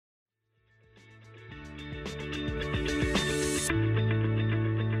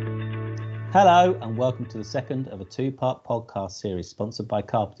Hello and welcome to the second of a two-part podcast series sponsored by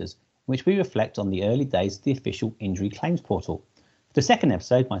Carpenters, in which we reflect on the early days of the official injury claims portal. For the second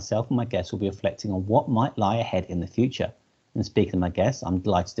episode, myself and my guests will be reflecting on what might lie ahead in the future. And speaking of my guests, I'm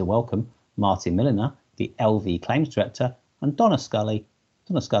delighted to welcome Martin Milliner, the LV Claims Director, and Donna Scully,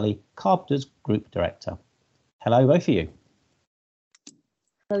 Carpenters Group Director. Hello, both of you.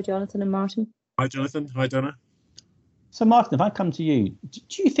 Hello, Jonathan and Martin. Hi, Jonathan. Hi, Donna. So, Martin, if I come to you,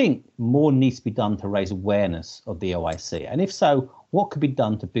 do you think more needs to be done to raise awareness of the OIC? And if so, what could be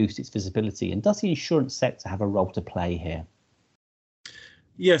done to boost its visibility? And does the insurance sector have a role to play here?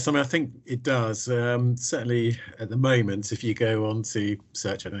 Yes, I think it does. Certainly at the moment, if you go on to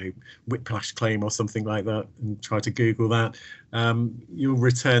search, whiplash claim or something like that and try to Google that, you'll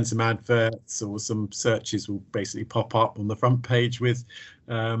return some adverts or some searches will basically pop up on the front page with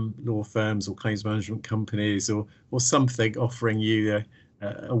law firms or claims management companies or something offering you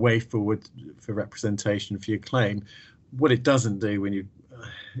a way forward for representation for your claim. What it doesn't do when you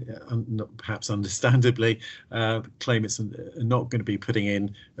perhaps understandably, claimants are not going to be putting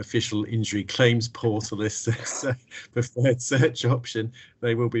in official injury claims portal as a preferred search option.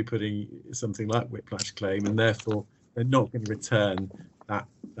 They will be putting something like whiplash claim, and therefore they're not going to return that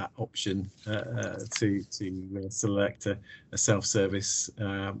option to select a self-service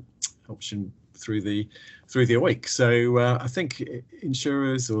option through the OIC. So I think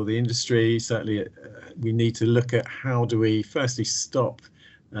insurers or the industry, certainly we need to look at how do we firstly stop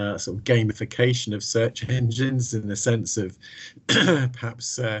sort of gamification of search engines in the sense of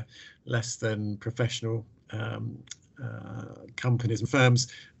perhaps less than professional companies and firms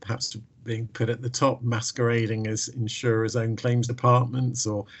perhaps being put at the top, masquerading as insurers' own claims departments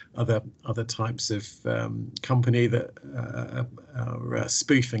or other types of company that are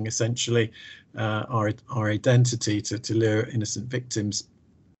spoofing essentially our identity to lure innocent victims.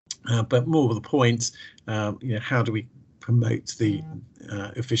 But more to the point, how do we promote the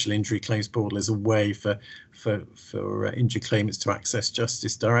official injury claims portal as a way for injury claimants to access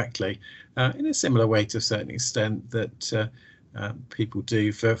justice directly, in a similar way to a certain extent that people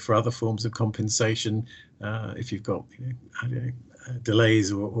do for other forms of compensation. If you've got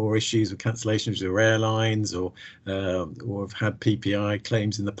delays or issues with cancellations with airlines or have had PPI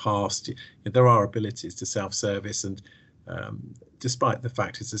claims in the past, there are abilities to self-service, and despite the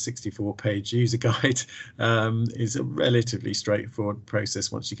fact it's a 64-page user guide, is a relatively straightforward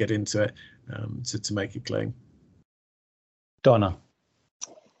process once you get into it to make a claim. Donna.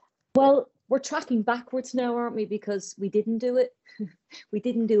 Well, we're tracking backwards now, aren't we? Because we didn't do it. We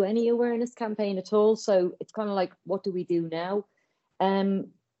didn't do any awareness campaign at all. So it's kind of like, what do we do now?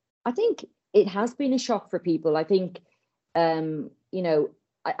 I think it has been a shock for people. I think,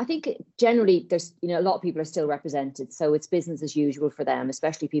 I think generally there's, a lot of people are still represented. So it's business as usual for them,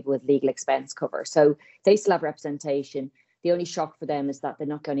 especially people with legal expense cover. So they still have representation. The only shock for them is that they're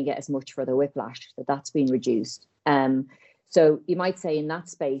not going to get as much for their whiplash, that's been reduced. So you might say in that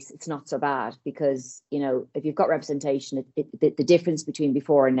space, it's not so bad because, if you've got representation, the difference between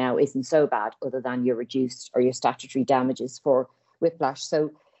before and now isn't so bad other than your reduced or your statutory damages for whiplash.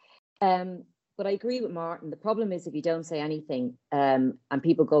 So, but I agree with Martin. The problem is if you don't say anything and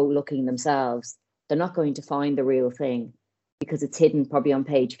people go looking themselves, they're not going to find the real thing because it's hidden probably on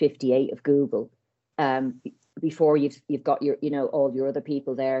page 58 of Google. Before you've got your, all your other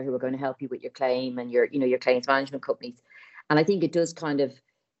people there who are going to help you with your claim and your claims management companies. And I think it does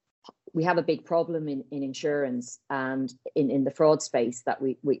we have a big problem in insurance and in the fraud space that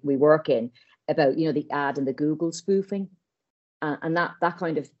we work in about, the ad and the Google spoofing. And that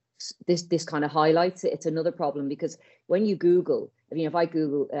kind of, this kind of highlights it. It's another problem because when you Google, if I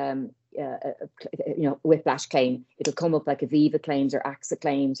Google, whiplash claim, it'll come up like Aviva claims or AXA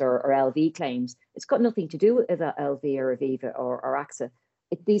claims or LV claims. It's got nothing to do with LV or Aviva or AXA.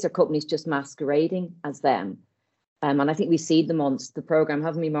 These are companies just masquerading as them. And I think we see them on the programme,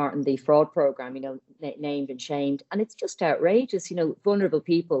 haven't we, Martin, the fraud programme, named and shamed. And it's just outrageous, vulnerable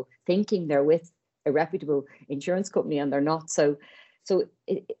people thinking they're with a reputable insurance company and they're not. So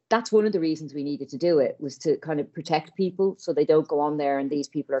that's one of the reasons we needed to do it, was to kind of protect people so they don't go on there and these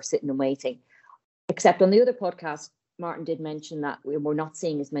people are sitting and waiting. Except on the other podcast, Martin did mention that we're not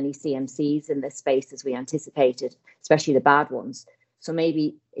seeing as many CMCs in this space as we anticipated, especially the bad ones. So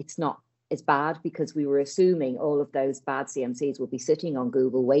maybe it's not as bad because we were assuming all of those bad CMCs will be sitting on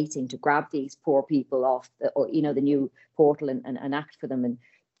Google waiting to grab these poor people off the new portal and act for them and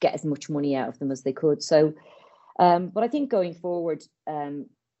get as much money out of them as they could. So, but I think going forward, I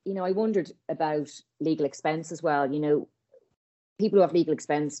wondered about legal expense as well. People who have legal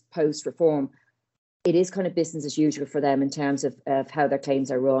expense post-reform, it is kind of business as usual for them in terms of how their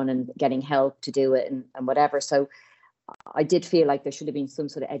claims are run and getting help to do it and whatever. So I did feel like there should have been some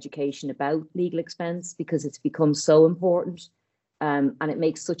sort of education about legal expense, because it's become so important, and it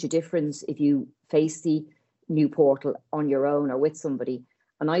makes such a difference if you face the new portal on your own or with somebody.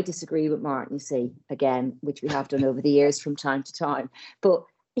 And I disagree with Martin, you see, again, which we have done over the years from time to time. But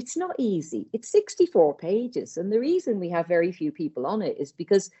it's not easy. It's 64 pages. And the reason we have very few people on it is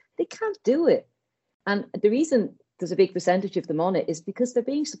because they can't do it. And the reason there's a big percentage of them on it is because they're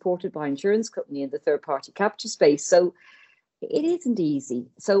being supported by insurance company in the third party capture space. So it isn't easy.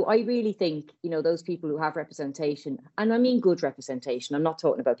 So I really think, those people who have representation, and I mean good representation, I'm not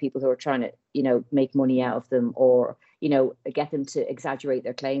talking about people who are trying to, make money out of them or, get them to exaggerate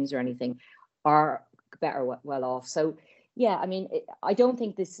their claims or anything, are better well off. So, yeah, I mean, I don't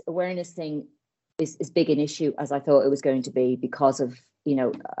think this awareness thing is as big an issue as I thought it was going to be because of,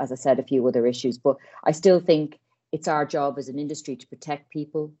 as I said, a few other issues. But I still think it's our job as an industry to protect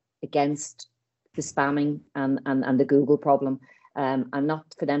people against the spamming and the Google problem, and not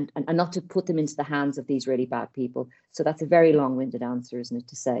for them and not to put them into the hands of these really bad people. So that's a very long-winded answer, isn't it,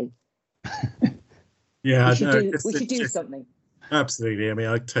 to say? Yeah, we should do something. Absolutely. I mean,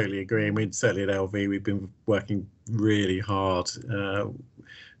 I totally agree. I mean, certainly at LV, we've been working really hard,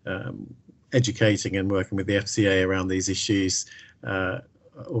 educating and working with the FCA around these issues.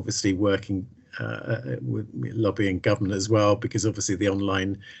 Obviously working with lobbying government as well, because obviously the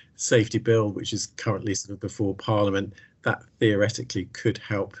online safety bill, which is currently sort of before Parliament, that theoretically could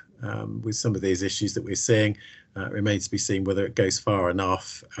help with some of these issues that we're seeing. It remains to be seen whether it goes far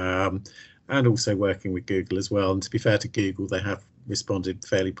enough, and also working with Google as well. And to be fair to Google, they have responded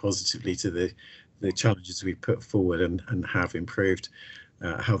fairly positively to the challenges we've put forward and have improved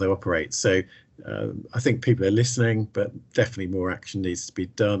how they operate. So I think people are listening, but definitely more action needs to be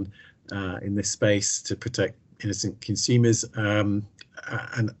done in this space to protect innocent consumers.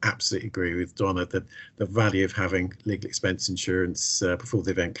 And absolutely agree with Donna that the value of having legal expense insurance before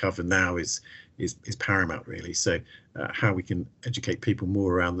the event cover now is paramount, really. So how we can educate people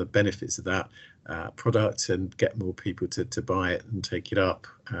more around the benefits of that product and get more people to buy it and take it up.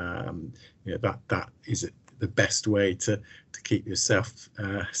 That is the best way to keep yourself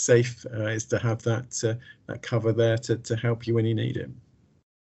safe, is to have that cover there to help you when you need it.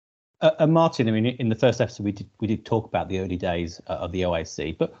 Martin, I mean, in the first episode we did talk about the early days of the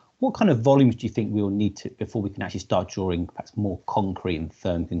OIC, but what kind of volumes do you think we'll need to before we can actually start drawing perhaps more concrete and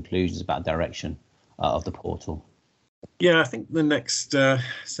firm conclusions about direction of the portal? Yeah, I think the next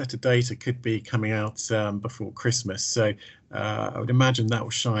set of data could be coming out before Christmas. So I would imagine that will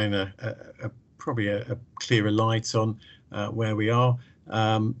shine probably a clearer light on where we are.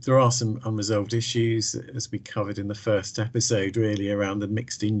 There are some unresolved issues, as we covered in the first episode, really around the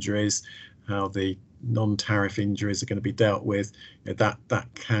mixed injuries, how the non-tariff injuries are going to be dealt with. That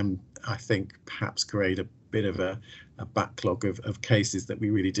can, I think, perhaps create a bit of a backlog of cases that we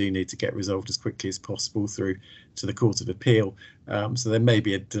really do need to get resolved as quickly as possible through to the Court of Appeal. So there may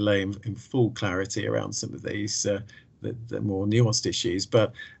be a delay in full clarity around some of these the more nuanced issues.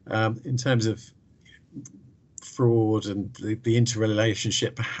 But in terms of fraud and the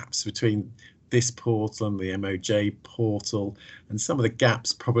interrelationship perhaps between this portal and the MOJ portal, and some of the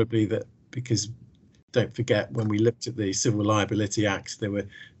gaps probably that, because don't forget, when we looked at the Civil Liability Act, there were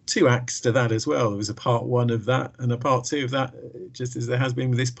two acts to that as well. There was a part one of that and a part two of that, just as there has been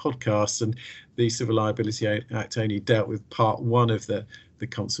with this podcast. And the Civil Liability Act only dealt with part one of the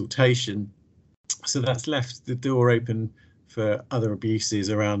consultation. So that's left the door open for other abuses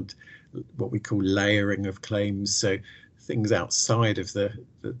around what we call layering of claims. So things outside of the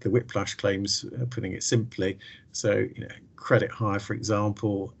whiplash claims, putting it simply. So, credit hire, for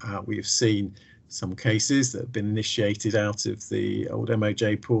example, we have seen some cases that have been initiated out of the old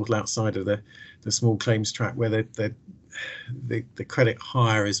MOJ portal outside of the small claims track, where the credit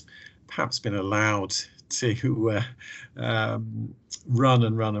hire has perhaps been allowed to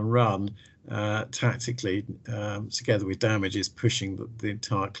run tactically, together with damages, pushing the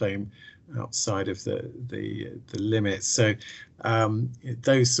entire claim outside of the limits. So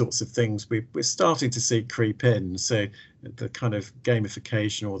those sorts of things we're starting to see creep in. So the kind of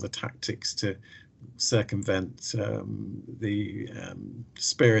gamification or the tactics to circumvent the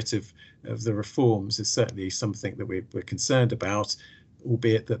spirit of the reforms is certainly something that we're concerned about,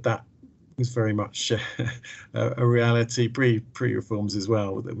 albeit that was very much a reality pre-reforms as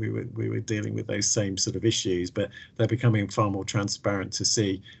well, that we were dealing with those same sort of issues, but they're becoming far more transparent to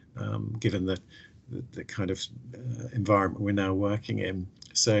see, given the kind of environment we're now working in.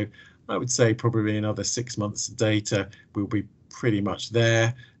 So I would say probably another 6 months of data will be pretty much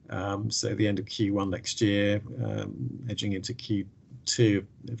there. So the end of Q1 next year, edging into Q2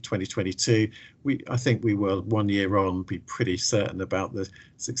 of 2022, I think we will 1 year on be pretty certain about the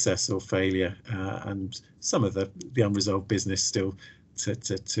success or failure, and some of the unresolved business still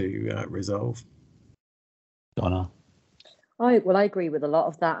to resolve. Donna? I agree with a lot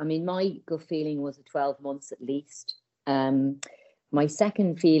of that. I mean, my gut feeling was 12 months at least. My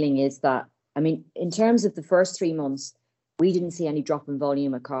second feeling is that, I mean, in terms of the first 3 months, we didn't see any drop in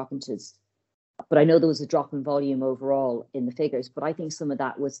volume at Carpenters, but I know there was a drop in volume overall in the figures. But I think some of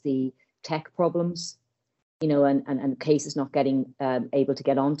that was the tech problems, you know, and cases not getting able to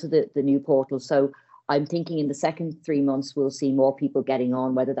get onto the new portal. So I'm thinking in the second 3 months, we'll see more people getting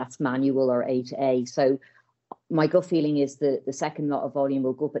on, whether that's manual or A to A. So my gut feeling is the second lot of volume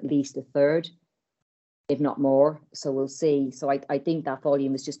will go up at least a third, if not more. So we'll see. So I think that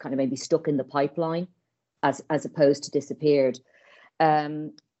volume is just kind of maybe stuck in the pipeline as opposed to disappeared.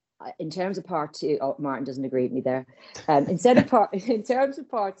 In terms of part two, oh, Martin doesn't agree with me there. In terms of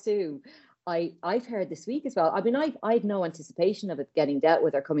part two, I've heard this week as well. I mean, I had no anticipation of it getting dealt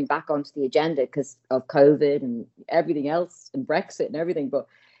with or coming back onto the agenda because of COVID and everything else and Brexit and everything. But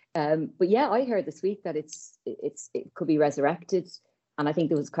yeah, I heard this week that it could be resurrected. And I think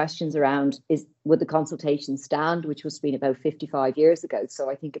there was questions around would the consultation stand, which was been about 55 years ago. So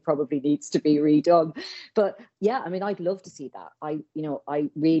I think it probably needs to be redone. But yeah, I mean, I'd love to see that. I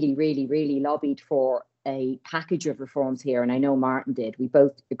really, really, really lobbied for a package of reforms here, and I know Martin did. We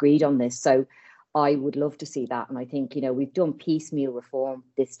both agreed on this. So I would love to see that. And I think, you know, we've done piecemeal reform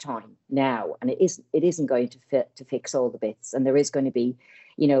this time now, and it isn't going to fix all the bits. And there is going to be,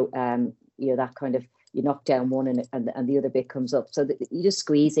 that kind of, you knock down one and the other bit comes up. So you're just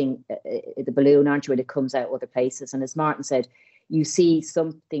squeezing the balloon, aren't you, when it comes out other places. And as Martin said, you see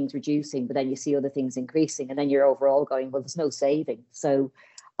some things reducing, but then you see other things increasing. And then you're overall going, well, there's no saving. So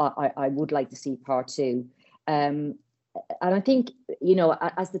I would like to see part two. And I think, you know,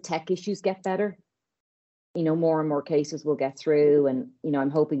 as the tech issues get better, you know, more and more cases will get through. And, you know,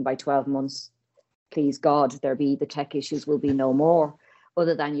 I'm hoping by 12 months, please God, the tech issues will be no more,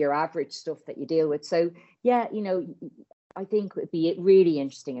 other than your average stuff that you deal with. So, yeah, you know, I think it would be really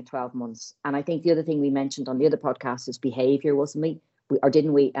interesting at 12 months. And I think the other thing we mentioned on the other podcast is behaviour, wasn't we? Or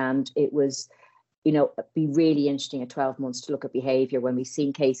didn't we? And it was, you know, be really interesting at 12 months to look at behaviour when we've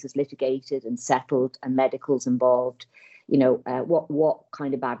seen cases litigated and settled and medicals involved. You know, what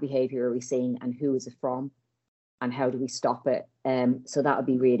kind of bad behaviour are we seeing and who is it from and how do we stop it? So that would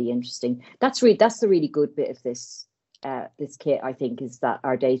be really interesting. That's the really good bit of this kit, I think, is that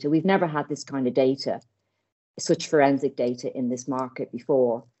our data, we've never had this kind of data, such forensic data in this market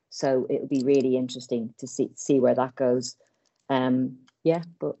before. So it would be really interesting to see where that goes.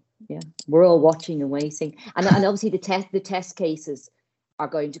 We're all watching and waiting. And obviously the test cases are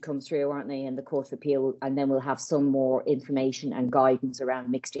going to come through, aren't they, in the Court of Appeal, and then we'll have some more information and guidance around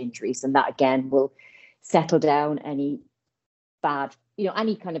mixed injuries, and that again will settle down any bad, you know,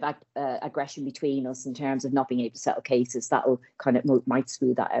 any kind of aggression between us in terms of not being able to settle cases. That'll kind of might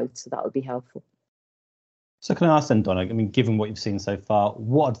smooth that out, so that would be helpful. So can I ask then, Donna, I mean, given what you've seen so far,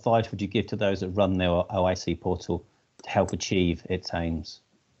 what advice would you give to those that run their OIC portal to help achieve its aims?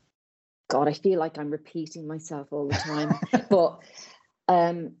 God, I feel like I'm repeating myself all the time, but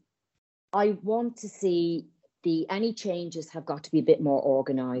I want to see any changes have got to be a bit more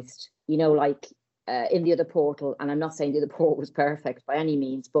organised, you know, like in the other portal. And I'm not saying the other portal was perfect by any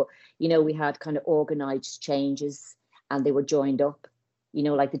means, but, you know, we had kind of organised changes and they were joined up, you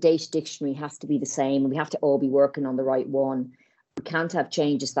know, like the data dictionary has to be the same and we have to all be working on the right one. We can't have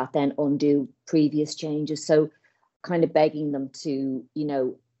changes that then undo previous changes. So kind of begging them to, you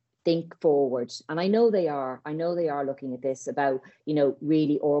know, think forward. And I know they are looking at this about, you know,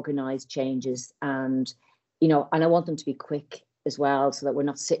 really organised changes and, you know, and I want them to be quick as well so that we're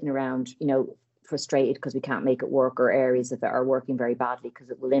not sitting around, you know, frustrated because we can't make it work, or areas that are working very badly because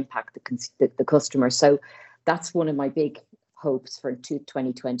it will impact the customer. So that's one of my big hopes for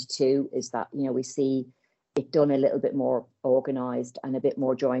 2022 is that, you know, we see it done a little bit more organised and a bit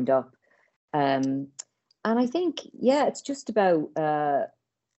more joined up. And I think, yeah, it's just about,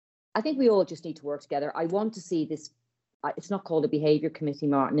 I think we all just need to work together. I want to see this, it's not called a behaviour committee,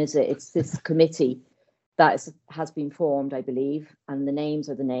 Martin, is it? It's this committee that has been formed, I believe, and the names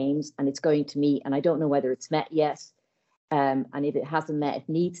are the names, and it's going to meet, and I don't know whether it's met yet. And if it hasn't met, it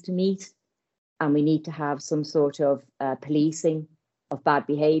needs to meet, and we need to have some sort of policing of bad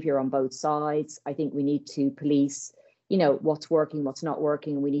behaviour on both sides. I think we need to police, you know, what's working, what's not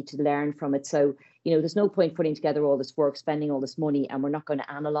working, and we need to learn from it. So, you know, there's no point putting together all this work, spending all this money, and we're not going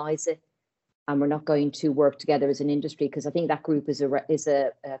to analyse it. and we're not going to work together as an industry, because I think that group is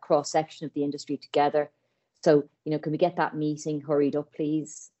a cross section of the industry together. So, can we get that meeting hurried up,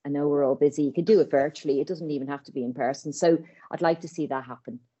 please? I know we're all busy. You can do it virtually. It doesn't even have to be in person. So I'd like to see that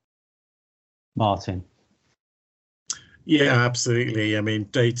happen. Martin. Yeah, absolutely. I mean,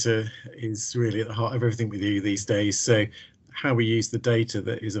 data is really at the heart of everything we do these days. So how we use the data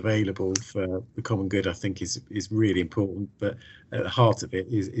that is available for the common good, I think, is really important. But at the heart of it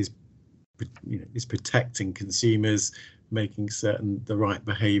is protecting consumers, making certain the right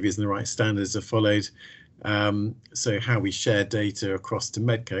behaviours and the right standards are followed. So how we share data across to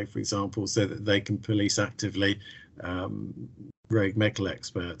Medco, for example, so that they can police actively rogue medical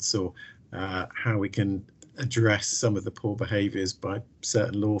experts, or how we can address some of the poor behaviours by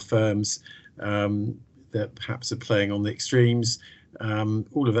certain law firms that perhaps are playing on the extremes.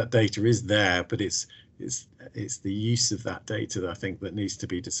 All of that data is there, but it's the use of that data that I think that needs to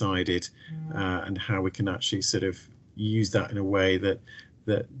be decided, and how we can actually sort of use that in a way that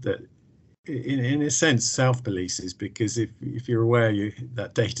in a sense self-polices, because if you're aware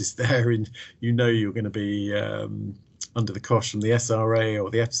that data's there and you're going to be under the cosh from the SRA or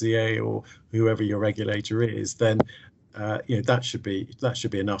the FCA or whoever your regulator is, then that should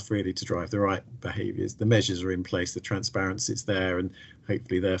be enough really to drive the right behaviours. The measures are in place, the transparency is there, and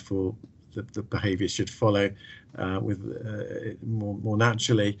hopefully therefore the behaviours should follow with more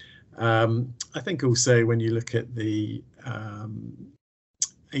naturally. I think also when you look at the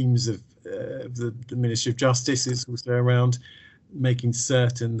aims of the Ministry of Justice, is also around making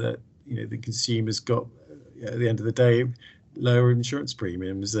certain that the consumers got, at the end of the day, lower insurance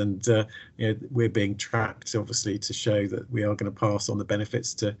premiums, and we're being tracked obviously to show that we are going to pass on the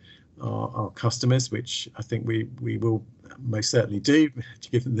benefits to our customers, which I think we will most certainly do,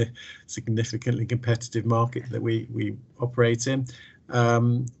 given the significantly competitive market that we operate in.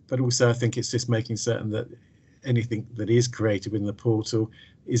 But also I think it's just making certain that anything that is created within the portal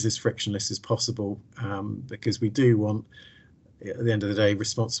is as frictionless as possible, because we do want, at the end of the day,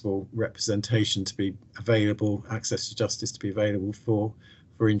 responsible representation to be available, access to justice to be available for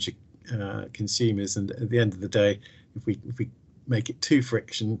injured consumers. And at the end of the day, if we make it too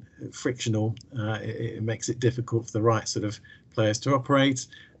frictional, it makes it difficult for the right sort of players to operate,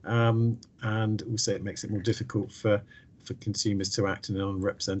 and also it makes it more difficult for consumers to act in an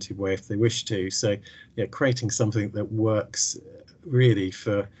unrepresentative way if they wish to. So creating something that works really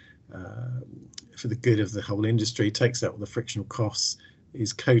for the good of the whole industry, takes out all the frictional costs,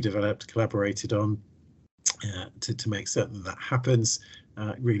 is co-developed, collaborated on, to make certain that happens,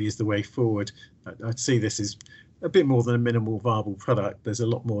 really is the way forward. I'd see this as a bit more than a minimal viable product. There's a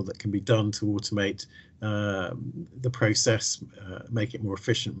lot more that can be done to automate the process, make it more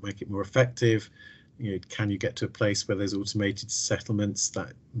efficient, make it more effective. Can you get to a place where there's automated settlements?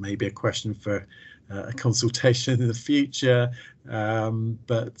 That may be a question for a consultation in the future,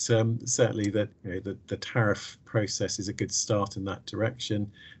 but certainly that the tariff process is a good start in that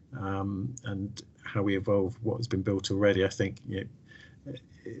direction, and how we evolve what has been built already. I think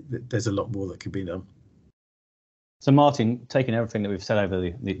there's a lot more that can be done. So Martin, taking everything that we've said over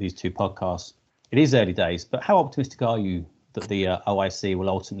these two podcasts, it is early days, but how optimistic are you that the OIC will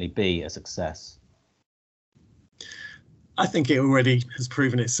ultimately be a success? I think it already has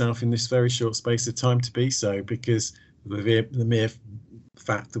proven itself in this very short space of time to be so, because the mere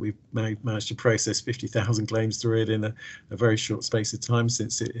fact that we've managed to process 50,000 claims through it in a very short space of time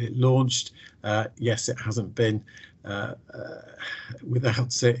since it launched. Yes, it hasn't been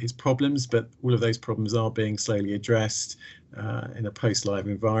without its problems, but all of those problems are being slowly addressed in a post-live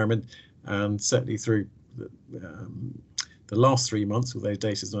environment, and certainly through the last 3 months, although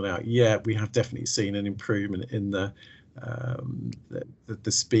data is not out yet, we have definitely seen an improvement in the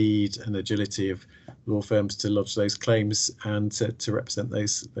speed and agility of law firms to lodge those claims and to represent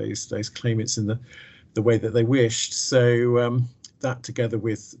those claimants in the way that they wished. So that, together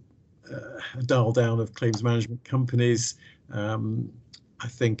with a dial down of claims management companies, I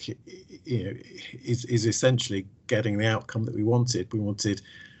think is essentially getting the outcome that we wanted. We wanted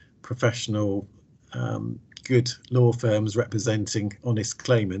professional, good law firms representing honest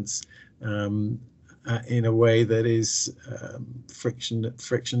claimants, in a way that is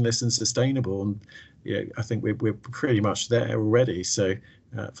frictionless and sustainable. And I think we're pretty much there already. So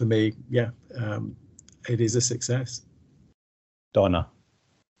for me, it is a success. Donna.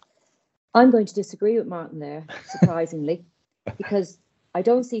 I'm going to disagree with Martin there, surprisingly, because I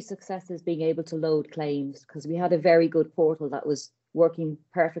don't see success as being able to load claims, because we had a very good portal that was working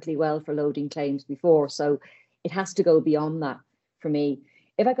perfectly well for loading claims before. So it has to go beyond that for me.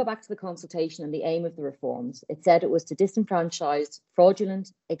 if I go back to the consultation and the aim of the reforms, it said it was to disenfranchise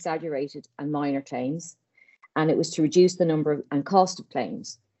fraudulent, exaggerated and minor claims, and it was to reduce the number and cost of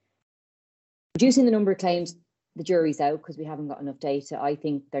claims. Reducing the number of claims, the jury's out because we haven't got enough data. I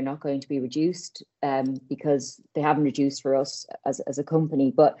think they're not going to be reduced because they haven't reduced for us as a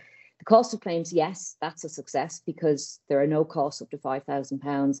company. But the cost of claims, yes, that's a success because there are no costs up to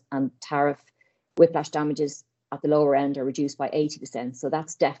 £5,000 and tariff whiplash damages at the lower end are reduced by 80%. So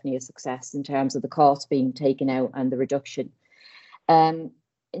that's definitely a success in terms of the cost being taken out and the reduction. In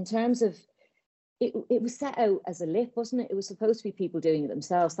terms of, it was set out as a LIP, wasn't it? It was supposed to be people doing it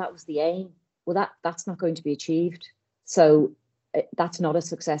themselves. That was the aim. Well, that's not going to be achieved. So that's not a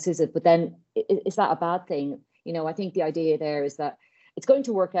success, is it? But then is that a bad thing? You know, I think the idea there is that it's going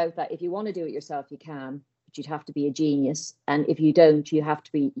to work out that if you want to do it yourself, you can, but you'd have to be a genius. And if you don't, you have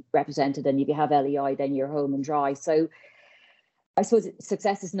to be represented. And if you have LEI, then you're home and dry. So I suppose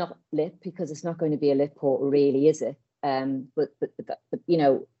success is not LIP because it's not going to be a LIP portal, really, is it? But you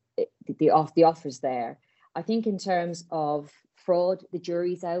know, the offer's there. I think in terms of fraud, the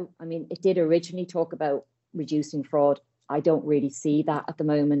jury's out. I mean, it did originally talk about reducing fraud. I don't really see that at the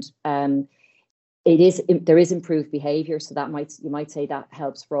moment. There is improved behaviour, so you might say that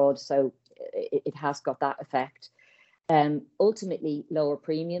helps fraud. So it has got that effect. Ultimately, lower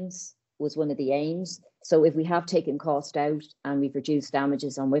premiums was one of the aims. So if we have taken cost out and we've reduced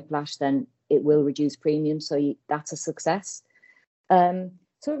damages on whiplash, then it will reduce premiums. So that's a success.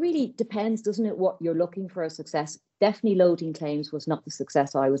 So it really depends, doesn't it, what you're looking for a success. Definitely loading claims was not the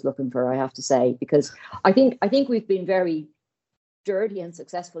success I was looking for, I have to say, because I think we've been very sturdy and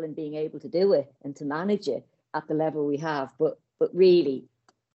successful in being able to do it and to manage it at the level we have. But really,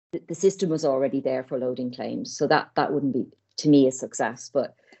 the system was already there for loading claims. So that wouldn't be, to me, a success.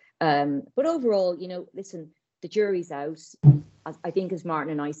 But overall, you know, listen, the jury's out. I think, as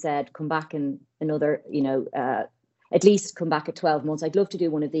Martin and I said, come back in another, you know, at least come back at 12 months. I'd love to do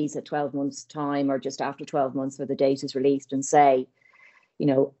one of these at 12 months time or just after 12 months where the data is released and say, you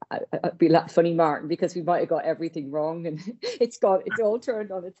know, I'd be funny, Martin, because we might have got everything wrong and it's all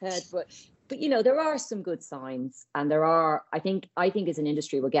turned on its head. But you know, there are some good signs, and there are, I think as an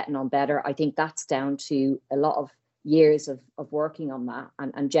industry, we're getting on better. I think that's down to a lot of years of working on that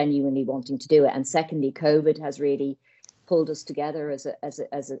and genuinely wanting to do it. And secondly, COVID has really pulled us together as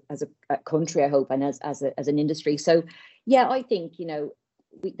a country, I hope, and as an industry. So yeah, I think, you know,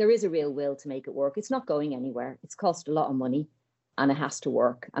 there is a real will to make it work. It's not going anywhere. It's cost a lot of money and it has to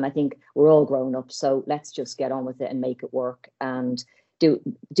work. And I think we're all grown up, so let's just get on with it and make it work and do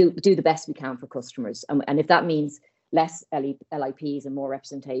the best we can for customers. And if that means less LIPs and more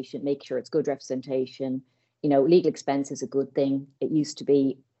representation, make sure it's good representation. You know, legal expense is a good thing. It used to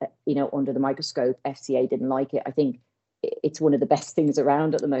be, you know, under the microscope. FCA didn't like it. I think it's one of the best things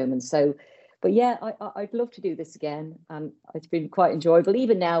around at the moment. So, but yeah, I'd love to do this again, and it's been quite enjoyable.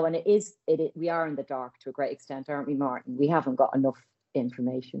 Even now, and we are in the dark to a great extent, aren't we, Martin? We haven't got enough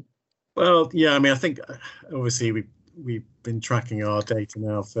information. Well, yeah, I mean, I think obviously we've been tracking our data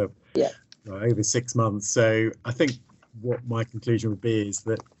now for over 6 months. So I think what my conclusion would be is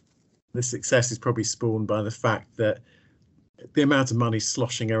that the success is probably spawned by the fact that the amount of money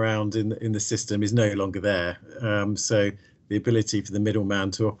sloshing around in the system is no longer there. So the ability for the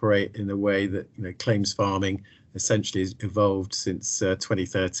middleman to operate in a way that, you know, claims farming essentially has evolved since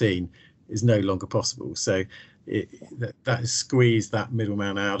 2013 is no longer possible. So that has squeezed that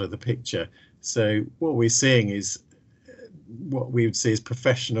middleman out of the picture. So what we're seeing is what we would see as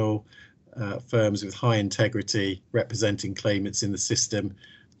professional firms with high integrity representing claimants in the system,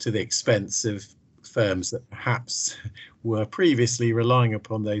 to the expense of firms that perhaps were previously relying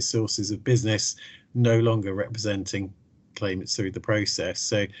upon those sources of business, no longer representing claimants through the process.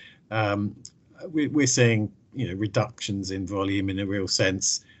 So we're seeing, you know, reductions in volume in a real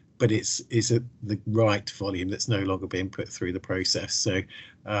sense, but it's the right volume that's no longer being put through the process. So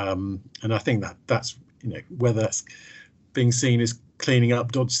and I think that's, you know, whether that's being seen as cleaning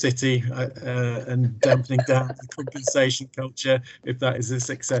up Dodge City and dampening down the compensation culture, if that is a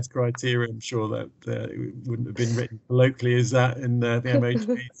success criteria, I'm sure that it wouldn't have been written locally as that in the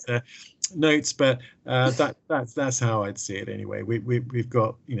MHP's notes, but that's how I'd see it anyway. We've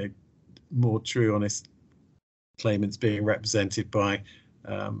got, you know, more true, honest claimants being represented by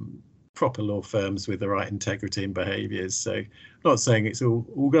proper law firms with the right integrity and behaviours. So I'm not saying it's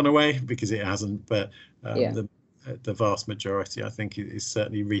all gone away, because it hasn't, but the vast majority, I think, is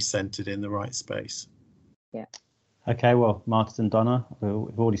certainly recentered in the right space. Yeah. Okay, well, Martin and Donna,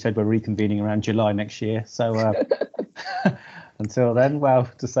 we've already said we're reconvening around July next year, so Until then, well,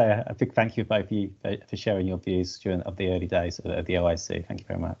 to say a big thank you both of you for sharing your views during the early days of the OIC. Thank you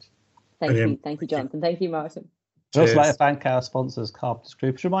very much. Thank you, Jonathan. Thank you, Martin. I'd also like to thank our sponsors, Carpenters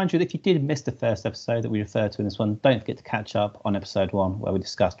Group. To remind you that if you did miss the first episode that we referred to in this one, don't forget to catch up on episode 1, where we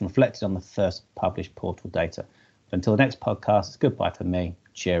discussed and reflected on the first published portal data. But until the next podcast, it's goodbye from me.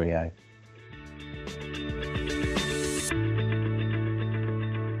 Cheerio.